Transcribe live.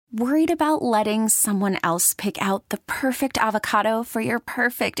Worried about letting someone else pick out the perfect avocado for your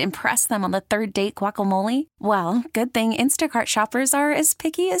perfect impress them on the third date guacamole? Well, good thing Instacart shoppers are as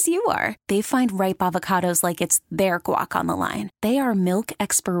picky as you are. They find ripe avocados like it's their guac on the line. They are milk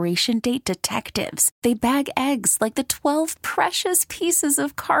expiration date detectives. They bag eggs like the 12 precious pieces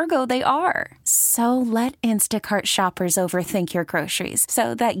of cargo they are. So let Instacart shoppers overthink your groceries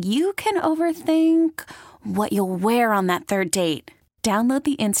so that you can overthink what you'll wear on that third date. Download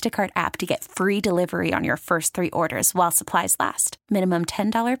the Instacart app to get free delivery on your first 3 orders while supplies last. Minimum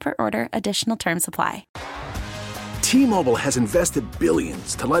 $10 per order. Additional terms apply. T-Mobile has invested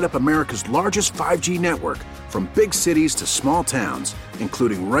billions to light up America's largest 5G network, from big cities to small towns,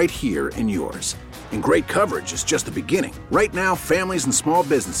 including right here in yours. And great coverage is just the beginning. Right now, families and small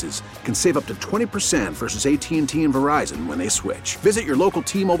businesses can save up to 20% versus AT&T and Verizon when they switch. Visit your local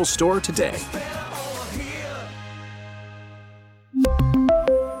T-Mobile store today.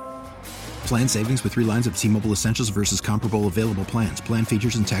 Plan savings with 3 lines of T-Mobile Essentials versus comparable available plans. Plan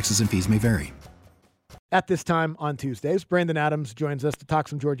features and taxes and fees may vary. At this time on Tuesdays, Brandon Adams joins us to talk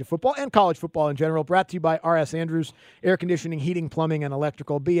some Georgia football and college football in general. Brought to you by R.S. Andrews, air conditioning, heating, plumbing, and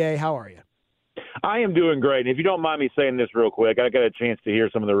electrical. B.A., how are you? I am doing great. And if you don't mind me saying this real quick, I got a chance to hear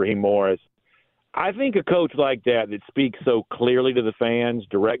some of the Raheem Morris. I think a coach like that speaks so clearly to the fans,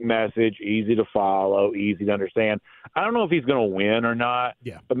 direct message, easy to follow, easy to understand. I don't know if he's going to win or not,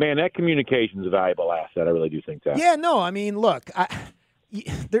 but, man, that communication is a valuable asset. I really do think that. Yeah, no, I mean, look,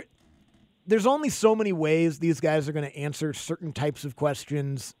 there's only so many ways these guys are going to answer certain types of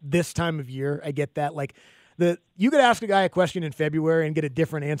questions this time of year. I get that. Like, you could ask a guy a question in February and get a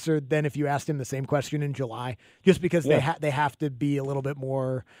different answer than if you asked him the same question in July, just because they have to be a little bit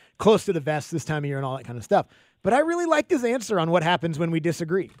more close to the vest this time of year and all that kind of stuff. But I really liked his answer on what happens when we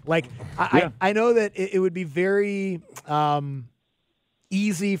disagree. Like, I know that it would be very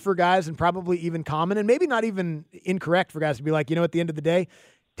easy for guys, and probably even common, and maybe not even incorrect for guys to be like, at the end of the day,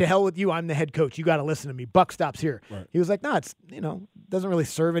 to hell with you, I'm the head coach. You got to listen to me. Buck stops here. Right. He was like, no, it's, doesn't really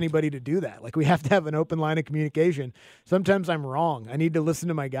serve anybody to do that. Like, we have to have an open line of communication. Sometimes I'm wrong. I need to listen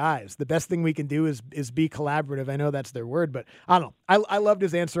to my guys. The best thing we can do is be collaborative. I know that's their word, but I don't know. I loved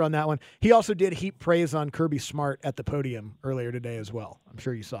his answer on that one. He also did heap praise on Kirby Smart at the podium earlier today as well. I'm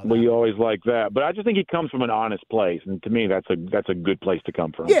sure you saw that. Well, you always like that. But I just think he comes from an honest place. And to me, that's a good place to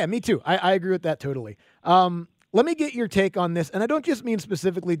come from. Yeah, me too. I agree with that totally. Let me get your take on this, and I don't just mean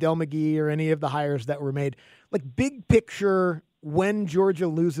specifically Dell McGee or any of the hires that were made. Like, big picture, when Georgia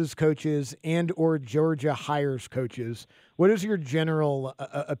loses coaches and or Georgia hires coaches, what is your general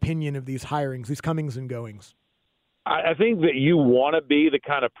opinion of these hirings, these comings and goings? I think that you want to be the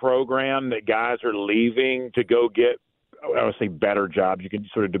kind of program that guys are leaving to go get, I would say, better jobs. You can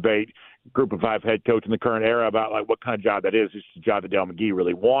sort of debate Group of 5 head coach in the current era about like what kind of job that is. It's the job that Dell McGee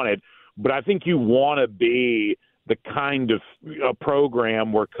really wanted. But I think you want to be the kind of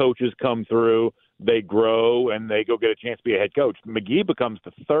program where coaches come through, they grow, and they go get a chance to be a head coach. McGee becomes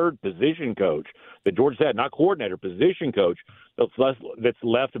the 3rd position coach that Georgia had, not coordinator, position coach that's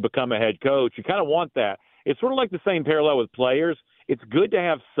left to become a head coach. You kind of want that. It's sort of like the same parallel with players. It's good to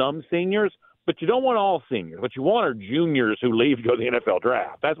have some seniors, but you don't want all seniors. What you want are juniors who leave to go to the NFL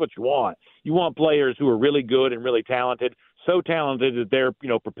draft. That's what you want. You want players who are really good and really talented, so talented that they're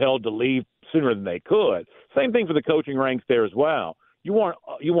propelled to leave sooner than they could. Same thing for the coaching ranks there as well. You want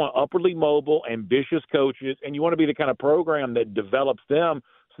upwardly mobile, ambitious coaches, and you want to be the kind of program that develops them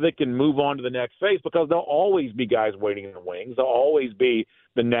so they can move on to the next phase, because there'll always be guys waiting in the wings. There'll always be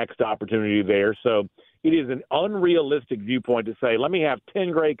the next opportunity there. So it is an unrealistic viewpoint to say, let me have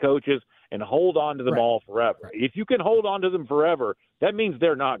 10 great coaches and hold on to them all forever. Right. If you can hold on to them forever, that means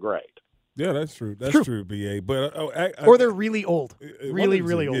they're not great. Yeah, that's true. That's true, BA. But or they're really old,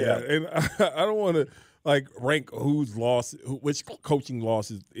 really old. Yeah, and I don't want to rank whose loss, which coaching loss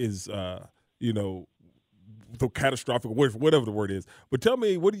is the catastrophic, whatever the word is. But tell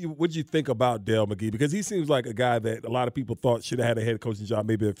me, what did you think about Dell McGee? Because he seems like a guy that a lot of people thought should have had a head coaching job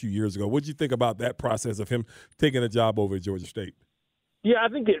maybe a few years ago. What did you think about that process of him taking a job over at Georgia State? Yeah, I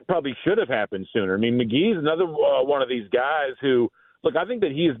think it probably should have happened sooner. I mean, McGee's another one of these guys who. Look, I think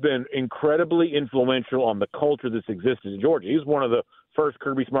that he has been incredibly influential on the culture that's existed in Georgia. He's one of the first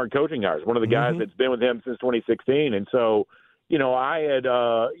Kirby Smart coaching hires, one of the guys that's been with him since 2016. And so, I had,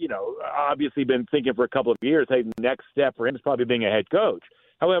 obviously been thinking for a couple of years, hey, the next step for him is probably being a head coach.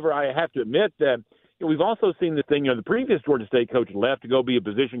 However, I have to admit that we've also seen this thing, the previous Georgia State coach left to go be a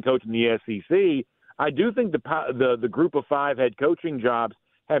position coach in the SEC. I do think the Group of 5 head coaching jobs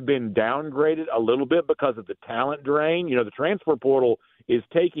have been downgraded a little bit because of the talent drain. The transfer portal is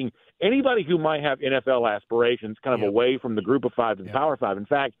taking anybody who might have NFL aspirations kind of away from the group of five to the Power Five. In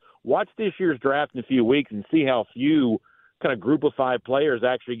fact, watch this year's draft in a few weeks and see how few kind of group of five players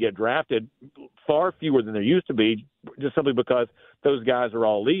actually get drafted, far fewer than there used to be, just simply because those guys are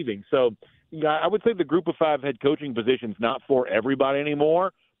all leaving. So I would say the group of five head coaching position is not for everybody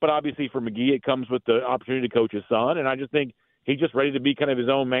anymore, but obviously for McGee it comes with the opportunity to coach his son, and I just think he's just ready to be kind of his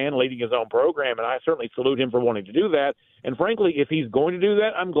own man, leading his own program, and I certainly salute him for wanting to do that. And frankly, if he's going to do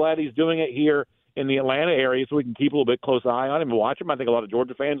that, I'm glad he's doing it here in the Atlanta area so we can keep a little bit close eye on him and watch him. I think a lot of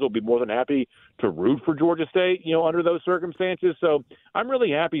Georgia fans will be more than happy to root for Georgia State, under those circumstances. So I'm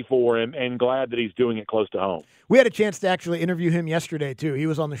really happy for him and glad that he's doing it close to home. We had a chance to actually interview him yesterday, too. He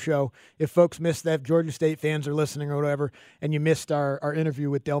was on the show. If folks missed that, if Georgia State fans are listening or whatever, and you missed our interview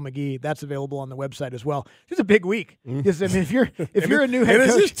with Dell McGee, that's available on the website as well. It's a big week. Because, if you're a new head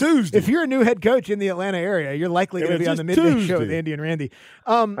coach, if you're a new head coach in the Atlanta area, you're likely going to be on the midday show with Andy and Randy.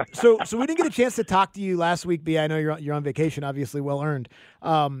 So we didn't get a chance to talk to you last week, B. I know you're on vacation, obviously well earned.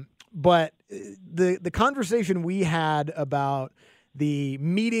 But the conversation we had about the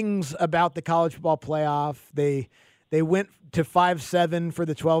meetings about the college football playoff, they went to 5-7 for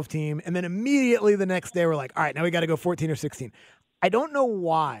the 12 team, and then immediately the next day we're like, all right, now we got to go 14 or 16. I don't know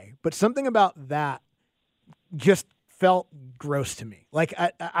why, but something about that just felt gross to me. Like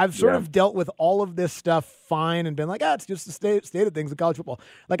I've sort of dealt with all of this stuff fine and been like, it's just the state of things in college football.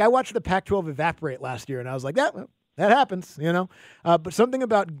 Like I watched the Pac-12 evaporate last year, and I was like, that happens, But something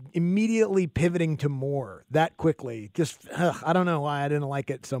about immediately pivoting to more that quickly, just I don't know why I didn't like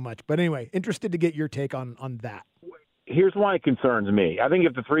it so much. But anyway, interested to get your take on that. Here's why it concerns me. I think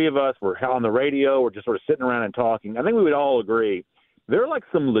if the three of us were on the radio or just sort of sitting around and talking, I think we would all agree there are like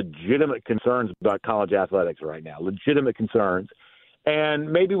some legitimate concerns about college athletics right now, legitimate concerns.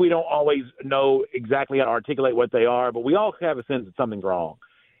 And maybe we don't always know exactly how to articulate what they are, but we all have a sense that something's wrong.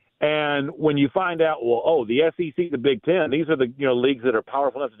 And when you find out, the SEC, the Big Ten, these are the leagues that are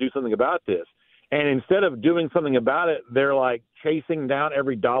powerful enough to do something about this. And instead of doing something about it, they're like chasing down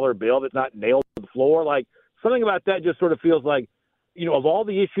every dollar bill that's not nailed to the floor. Like something about that just sort of feels like, of all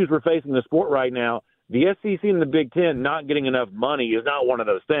the issues we're facing in the sport right now, the SEC and the Big Ten not getting enough money is not one of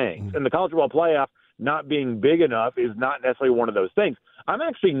those things. And the college football playoff not being big enough is not necessarily one of those things. I'm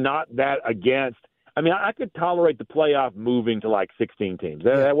actually not that against. I mean, I could tolerate the playoff moving to like 16 teams.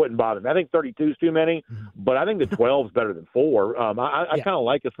 That wouldn't bother me. I think 32 is too many, but I think the 12 is better than 4. I kind of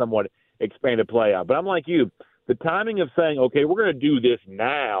like a somewhat expanded playoff. But I'm like you. The timing of saying, okay, we're going to do this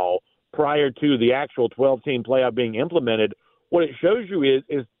now prior to the actual 12-team playoff being implemented, what it shows you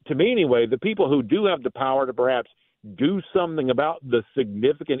is, to me anyway, the people who do have the power to perhaps do something about the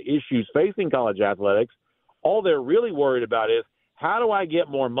significant issues facing college athletics, all they're really worried about is, how do I get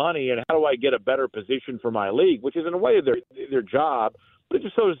more money and how do I get a better position for my league, which is in a way their job. But it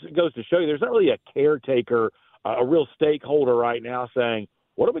just goes to show you there's not really a caretaker, a real stakeholder right now saying,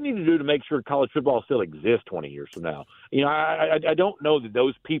 what do we need to do to make sure college football still exists 20 years from now? I don't know that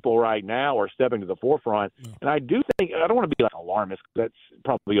those people right now are stepping to the forefront. And I do think, I don't want to be like alarmist, that's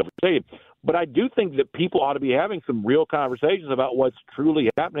probably overstated, but I do think that people ought to be having some real conversations about what's truly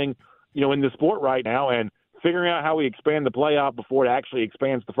happening, in the sport right now. And figuring out how we expand the playoff before it actually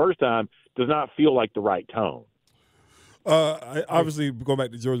expands the first time does not feel like the right tone. Obviously, going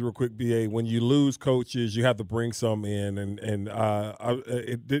back to Georgia real quick, BA, when you lose coaches, you have to bring some in,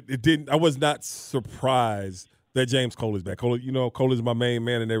 I was not surprised that James Coley's back. Coley's my main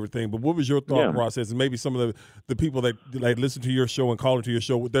man and everything, but what was your thought process, and maybe some of the people that like listen to your show and call into your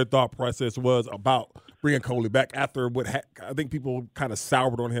show, what their thought process was about bringing Coley back after I think people kind of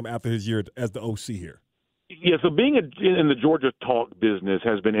soured on him after his year as the OC here? Yeah, so being in the Georgia talk business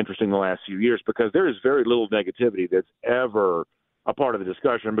has been interesting the last few years because there is very little negativity that's ever a part of the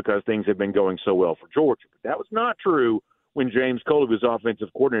discussion because things have been going so well for Georgia. But that was not true when James Coley was offensive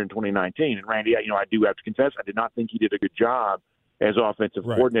coordinator in 2019. And, Randy, I do have to confess, I did not think he did a good job as offensive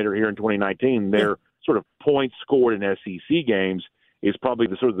coordinator here in 2019. Their sort of points scored in SEC games is probably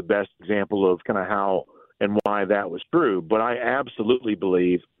the best example of kind of how and why that was true. But I absolutely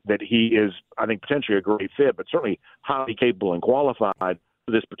believe that he is, I think, potentially a great fit, but certainly highly capable and qualified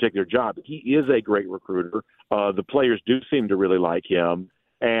for this particular job. He is a great recruiter. The players do seem to really like him.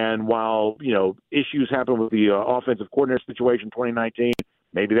 And while, issues happened with the offensive coordinator situation in 2019,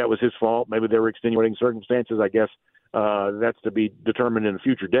 maybe that was his fault. Maybe there were extenuating circumstances. I guess that's to be determined in a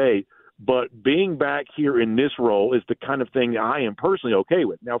future date. But being back here in this role is the kind of thing I am personally okay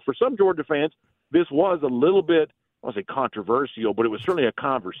with. Now, for some Georgia fans, this was a little bit, I won't say controversial, but it was certainly a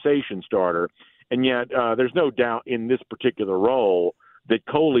conversation starter. And yet there's no doubt in this particular role that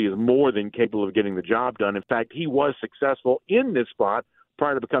Coley is more than capable of getting the job done. In fact, he was successful in this spot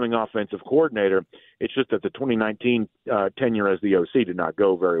prior to becoming offensive coordinator. It's just that the 2019 tenure as the OC did not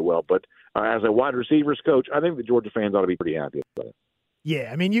go very well. But as a wide receivers coach, I think the Georgia fans ought to be pretty happy about it. Yeah,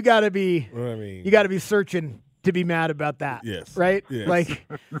 I mean, you got to be searching to be mad about that. Yes. Right? Yes. Like,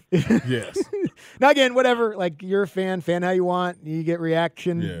 yes. Now, again, whatever. Like, you're a fan how you want. You get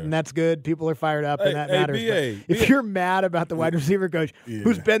reaction, and that's good. People are fired up, and that matters. If you're mad about the wide receiver coach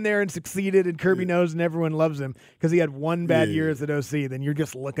who's been there and succeeded, and Kirby knows and everyone loves him because he had one bad year as an OC, then you're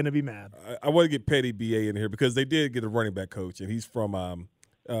just looking to be mad. I want to get Petty BA in here because they did get a running back coach, and he's from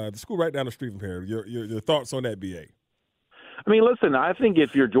the school right down the street from here. Your thoughts on that, BA? I mean, listen, I think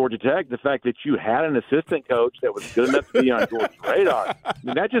if you're Georgia Tech, the fact that you had an assistant coach that was good enough to be on Georgia's radar, I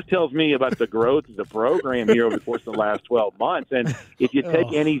mean, that just tells me about the growth of the program here over the course of the last 12 months. And if you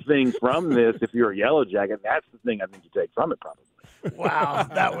take anything from this, if you're a Yellow Jacket, that's the thing I think you take from it probably. Wow,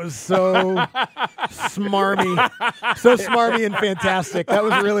 that was so smarmy. So smarmy and fantastic. That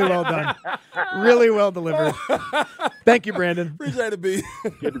was really well done. Really well delivered. Thank you, Brandon. Appreciate it, B.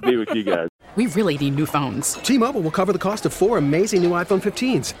 Good to be with you guys. We really need new phones. T-Mobile will cover the cost of 4 amazing new iPhone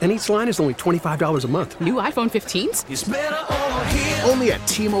 15s, and each line is only $25 a month. New iPhone 15s? It's better over here. Only at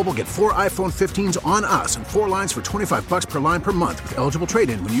T-Mobile, get 4 iPhone 15s on us and 4 lines for $25 per line per month with eligible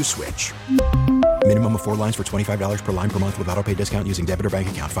trade-in when you switch. Minimum of 4 lines for $25 per line per month with autopay discount using debit or bank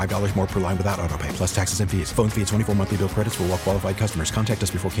account. $5 more per line without autopay, plus taxes and fees. Phone fee at 24 monthly bill credits for well-qualified customers. Contact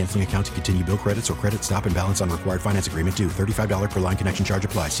us before canceling account to continue bill credits or credit stop and balance on required finance agreement due. $35 per line connection charge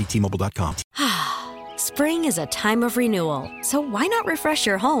applies. See T-Mobile.com. Spring is a time of renewal, so why not refresh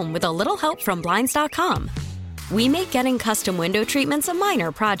your home with a little help from Blinds.com? We make getting custom window treatments a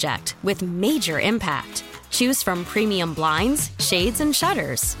minor project with major impact. Choose from premium blinds, shades, and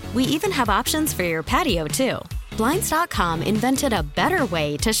shutters. We even have options for your patio, too. Blinds.com invented a better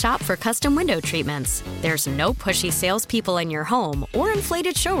way to shop for custom window treatments. There's no pushy salespeople in your home or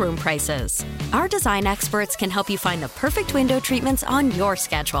inflated showroom prices. Our design experts can help you find the perfect window treatments on your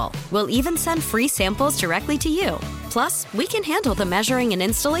schedule. We'll even send free samples directly to you. Plus, we can handle the measuring and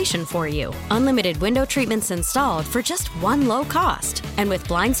installation for you. Unlimited window treatments installed for just one low cost. And with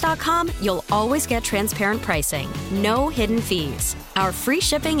Blinds.com, you'll always get transparent pricing. No hidden fees. Our free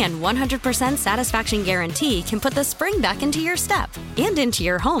shipping and 100% satisfaction guarantee can put the spring back into your step and into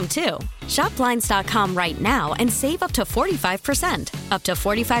your home, too. Shop Blinds.com right now and save up to 45%. Up to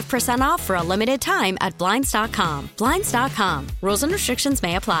 45% off for a limited time at Blinds.com. Blinds.com. Rules and restrictions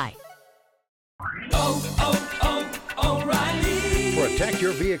may apply. O'Reilly. Protect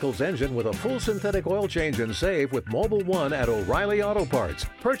your vehicle's engine with a full synthetic oil change and save with Mobile One at O'Reilly Auto Parts.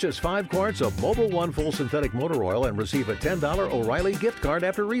 Purchase 5 quarts of Mobile One full synthetic motor oil and receive a $10 O'Reilly gift card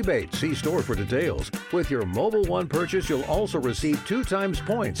after rebate. See store for details. With your Mobile One purchase, you'll also receive 2 times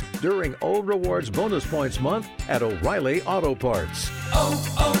points during O Rewards Bonus Points Month at O'Reilly Auto Parts.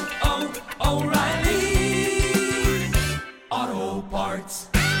 O'Reilly.